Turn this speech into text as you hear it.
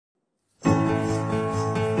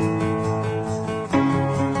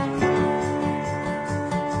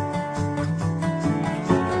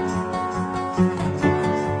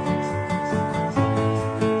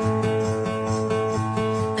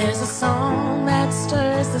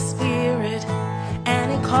stirs the spirit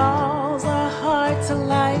and it calls our heart to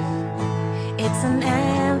life. It's an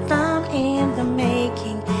anthem in the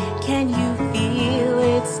making. Can you feel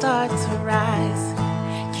it start to rise?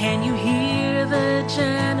 Can you hear the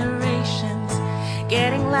generations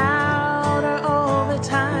getting louder over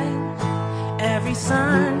time? Every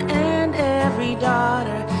son and every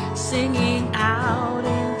daughter singing out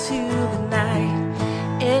into the night.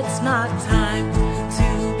 It's not time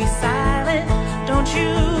to be silent. Don't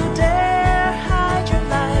you dare hide your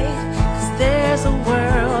light, 'cause there's a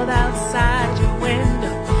world outside your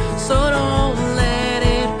window, so don't let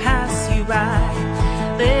it pass you by.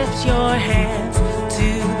 Lift your hands to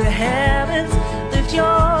the heavens, lift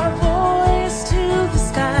your voice to the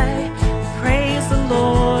sky. Praise the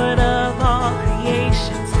Lord of all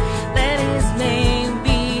creations, let his name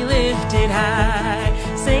be lifted high.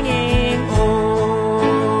 Singing, oh,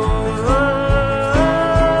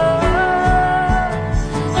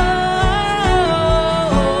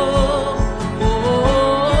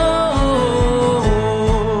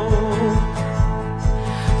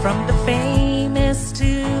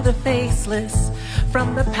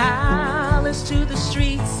 from the palace to the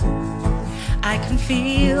streets, I can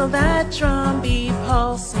feel that drum beat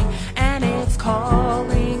pulsing, and it's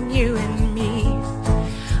calling you and me.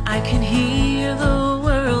 I can hear the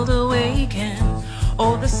world awaken.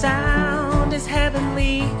 Oh, the sound is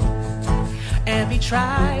heavenly. Every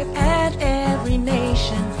tribe and every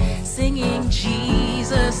nation singing,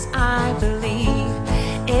 Jesus, I believe.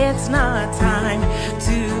 It's not time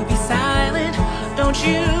to be silent. Don't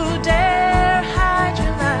you dare hide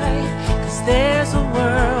your light, 'cause there's a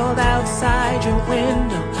world outside your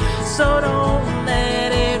window, so don't let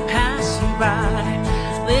it pass you by.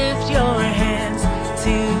 Lift your hands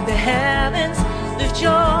to the heavens, lift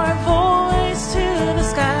your voice to the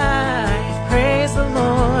sky. Praise the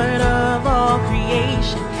Lord of all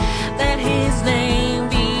creation, let his name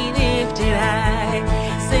be lifted high.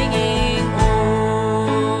 Singing,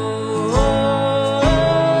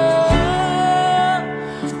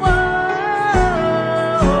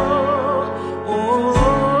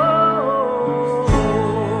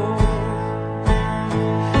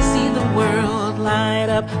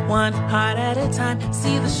 one heart at a time.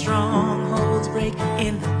 See the strongholds break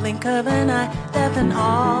in the blink of an eye. Death and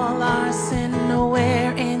all our sin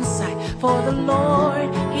nowhere in sight. For the Lord,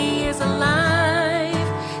 he is alive.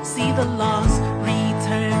 See the lost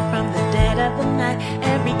return from the dead of the night.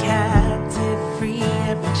 Every captive free,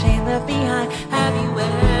 every chain left behind. Have you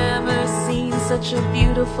ever seen such a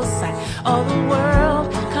beautiful sight? All the world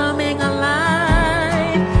coming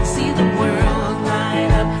alive. See the world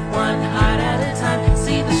light up, one heart at a time.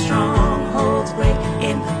 See the strongholds break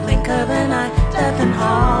in the blink of an eye. Death and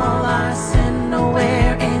all our sin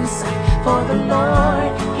nowhere in sight. For the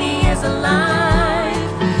Lord, he is alive.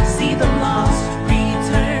 See the lost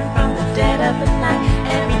return from the dead of the night.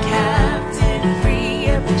 Every captive free,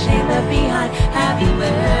 every chain left behind. Have you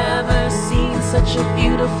ever seen such a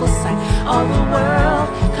beautiful sight? All the world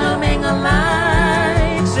coming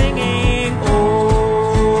alive, singing, oh.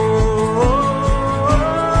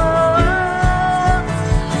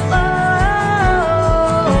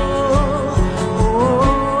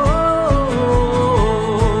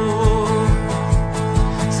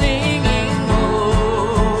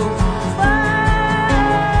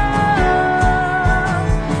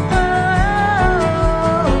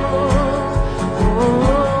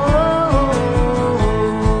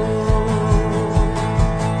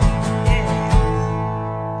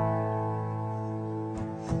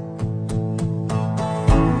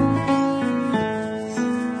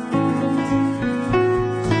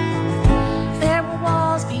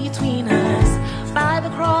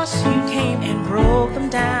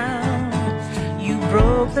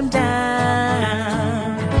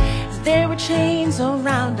 Down. There were chains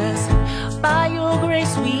around us. By your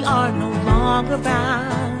grace we are no longer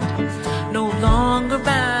bound, no longer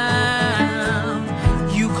bound.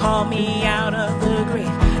 You call me out of the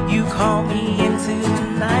grave, you call me into the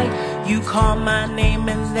night. You called my name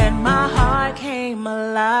and then my heart came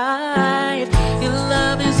alive. Your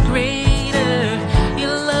love is greater,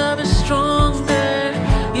 your love is stronger.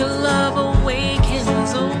 Your love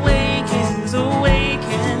awakens, awakens,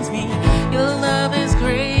 awakens me. Your love is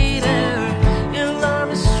greater, your love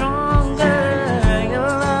is stronger.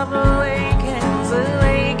 Your love awakens,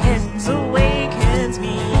 awakens, awakens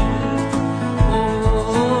me. Oh,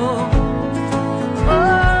 oh,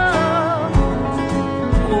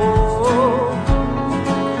 oh,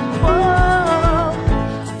 oh,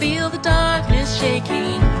 oh. Feel the darkness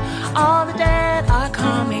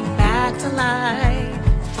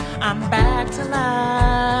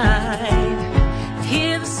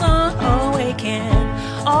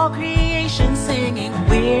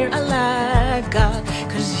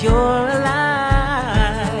you're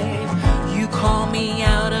alive. You call me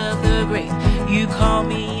out of the grave. You call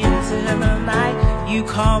me into the light. You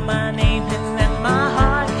call my name and then my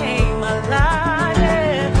heart came alive.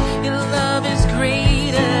 Yeah. Your love is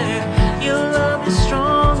greater. Your love is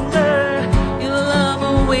stronger. Your love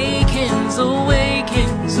awakens,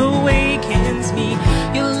 awakens, awakens me.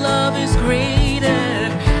 Your love is greater.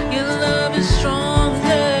 Your love is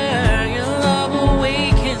stronger. Your love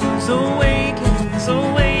awakens, awakens,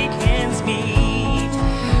 awakens me.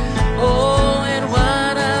 Oh, and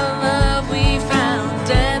what a love we found.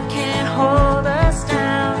 Death can't hold us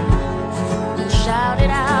down. We'll shout it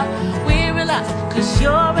out. We're alive, 'cause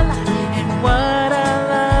you're alive. And what a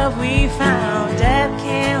love we found. Death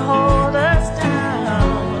can't hold us down.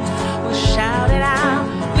 We'll shout it out.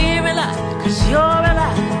 We're alive, 'cause you're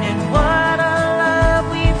alive. And what a love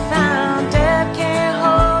we found. Death can't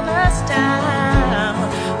hold us down.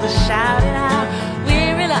 We'll shout it out.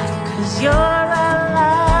 We're alive, 'cause you're alive.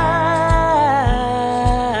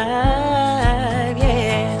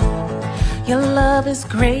 Yeah. Your love is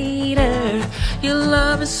greater. Your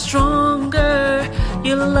love is stronger.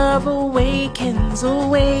 Your love awakens,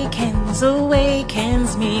 awakens,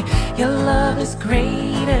 awakens me. Your love is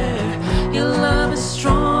greater. Your love is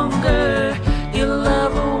stronger. Your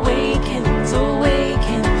love awakens,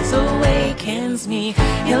 awakens, awakens me.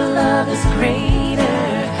 Your love is greater.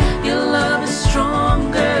 Your love is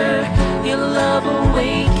stronger. Your love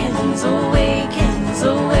awakens, awakens,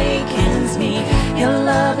 awakens me. Your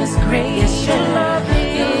love is greater.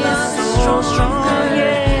 Your love is strong, stronger.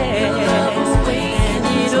 Yeah. Your love awakens,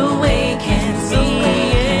 it awakens me.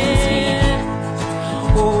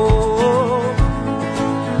 Yeah. Oh,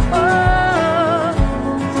 oh,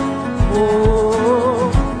 oh, oh.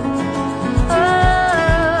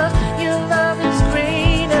 Your love is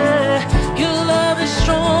greater. Your love is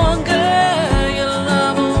stronger. Your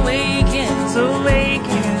love awakens,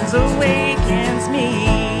 awakens, awakens me.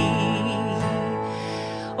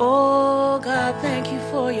 Oh, God, thank you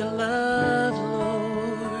for your love,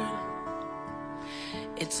 Lord.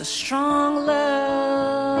 It's a strong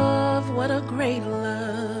love. What a great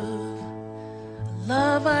love. A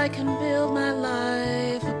love I can build my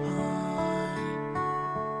life upon.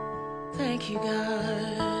 Thank you,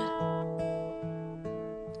 God.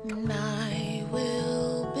 And I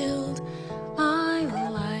will build my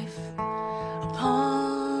life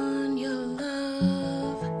upon your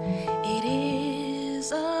love. It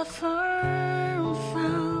is a firm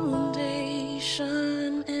foundation,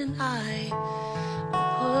 and I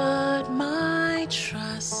put my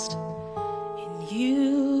trust in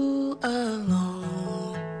you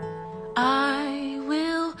alone. I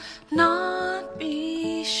will not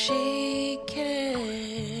be shaken.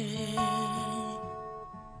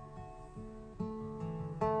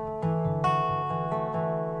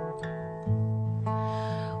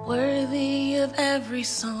 Worthy of every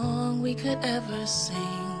song we could ever sing.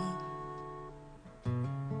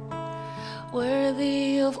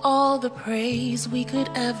 Worthy of all the praise we could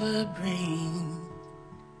ever bring.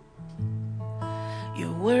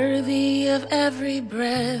 You're worthy of every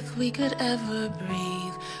breath we could ever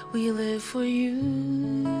breathe. We live for you.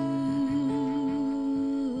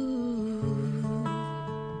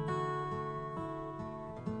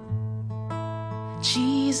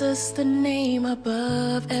 Jesus, the name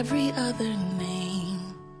above every other name.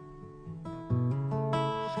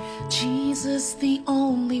 Jesus, the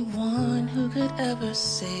only one who could ever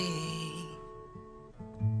save.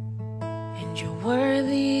 And you're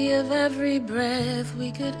worthy of every breath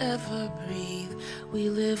we could ever breathe. We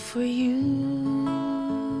live for you.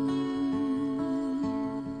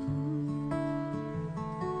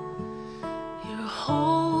 You're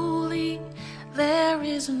holy. There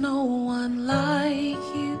is no one like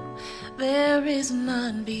you. There is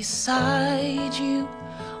none beside you.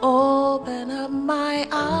 Open up my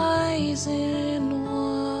eyes in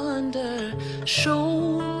wonder.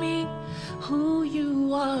 Show me who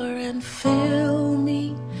you are and fill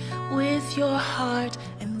me with your heart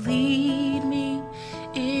and lead me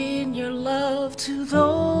in your love to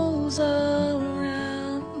those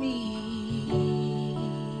around me.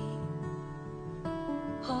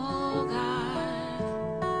 Oh God,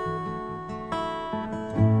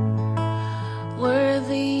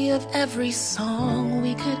 worthy of every song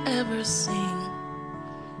we could ever sing.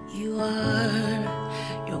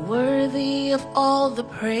 You're worthy of all the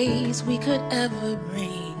praise we could ever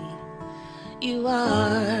bring. You're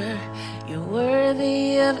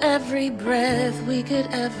worthy of every breath we could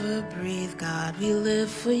ever breathe. God, we live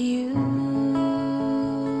for you,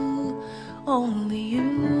 only you.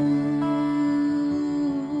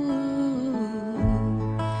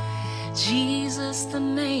 Jesus, the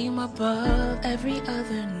name above every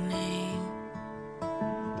other name.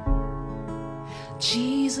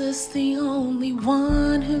 Jesus, the only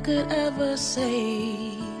one who could ever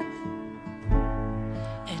save.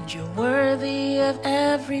 And you're worthy of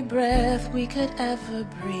every breath we could ever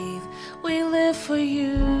breathe. We live for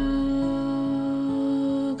you,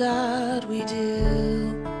 God, we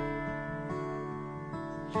do.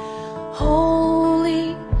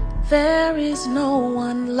 Holy, there is no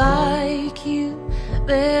one like you.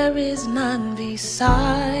 There is none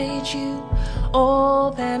beside you.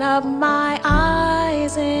 Open up my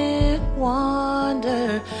eyes in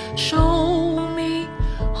wonder. Show me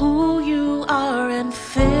who you are and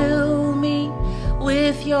fill me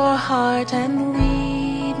with your heart and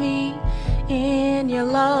lead me in your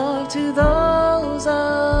love to those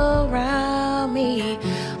around me.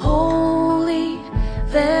 Holy,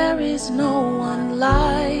 there is no one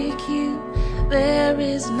like you. There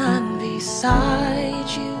is none beside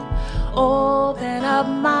you. Open up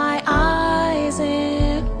my eyes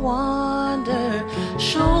in wonder.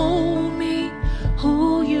 Show me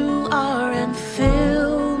who you are and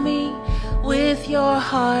fill me with your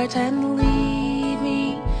heart and lead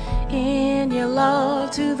me in your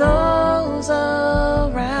love to those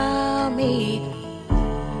around me.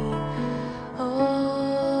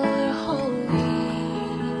 Oh, you're holy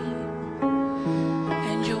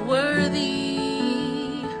and you're worthy.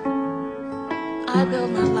 I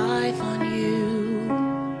build my life on you,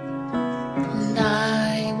 and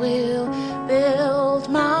I will build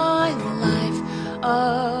my life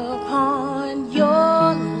upon